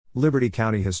Liberty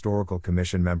County Historical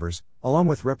Commission members, along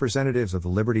with representatives of the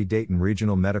Liberty-Dayton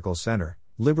Regional Medical Center,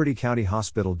 Liberty County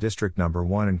Hospital District No.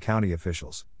 1 and county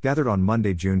officials, gathered on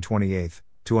Monday, June 28,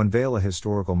 to unveil a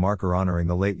historical marker honoring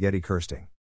the late Yeti Kirsting.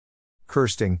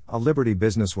 Kirsting, a Liberty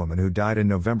businesswoman who died in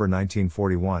November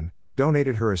 1941,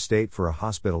 donated her estate for a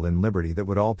hospital in Liberty that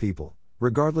would all people,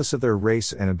 regardless of their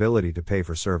race and ability to pay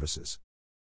for services.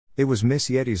 It was Miss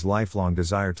Yeti's lifelong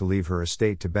desire to leave her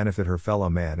estate to benefit her fellow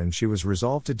man, and she was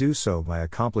resolved to do so by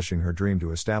accomplishing her dream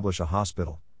to establish a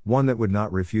hospital, one that would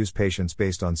not refuse patients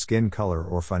based on skin color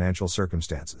or financial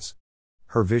circumstances.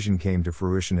 Her vision came to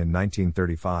fruition in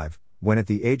 1935, when at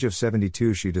the age of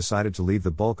 72 she decided to leave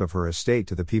the bulk of her estate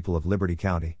to the people of Liberty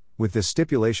County, with the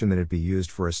stipulation that it be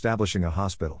used for establishing a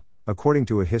hospital, according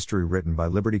to a history written by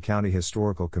Liberty County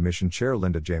Historical Commission Chair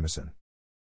Linda Jameson.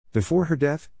 Before her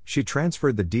death, she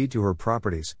transferred the deed to her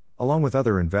properties, along with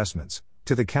other investments,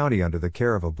 to the county under the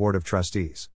care of a board of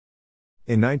trustees.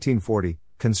 In 1940,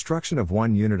 construction of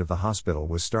one unit of the hospital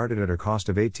was started at a cost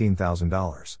of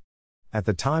 $18,000. At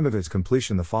the time of its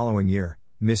completion the following year,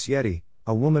 Miss Yeti,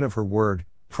 a woman of her word,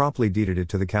 promptly deeded it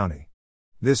to the county.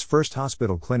 This first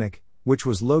hospital clinic, which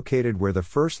was located where the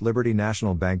First Liberty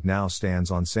National Bank now stands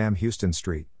on Sam Houston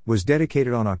Street, was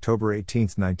dedicated on October 18,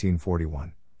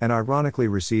 1941. And ironically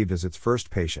received as its first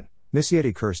patient, Miss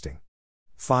Yeti Kirsting.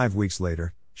 5 weeks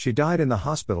later, she died in the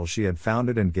hospital she had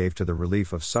founded and gave to the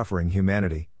relief of suffering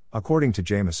humanity, according to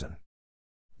Jameson.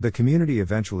 The community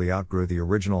eventually outgrew the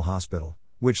original hospital,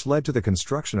 which led to the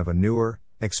construction of a newer,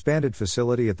 expanded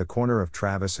facility at the corner of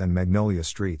Travis and Magnolia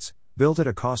Streets, built at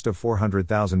a cost of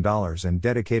 $400,000 and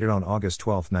dedicated on August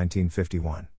 12,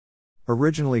 1951.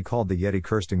 Originally called the Yeti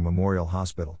Kirsting Memorial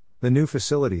Hospital, the new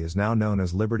facility is now known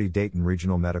as Liberty-Dayton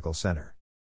Regional Medical Center.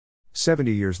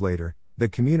 70 years later, the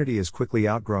community is quickly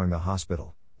outgrowing the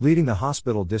hospital, leading the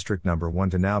Hospital District No.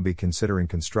 1 to now be considering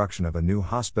construction of a new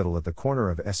hospital at the corner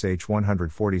of SH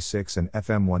 146 and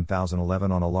FM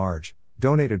 1011 on a large,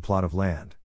 donated plot of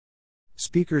land.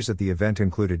 Speakers at the event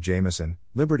included Jameson,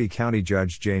 Liberty County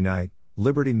Judge Jay Knight,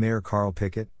 Liberty Mayor Carl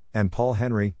Pickett, and Paul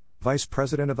Henry, Vice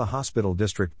President of the Hospital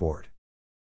District Board.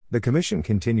 The Commission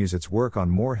continues its work on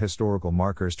more historical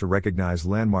markers to recognize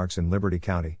landmarks in Liberty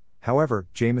County. However,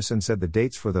 Jameson said the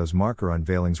dates for those marker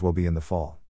unveilings will be in the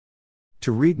fall.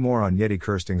 To read more on Yeti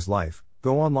Kirsting's life,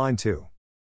 go online to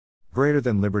Greater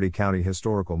Than Liberty County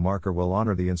Historical Marker will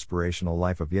honor the inspirational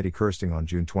life of Yeti Kirsting on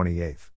June 28.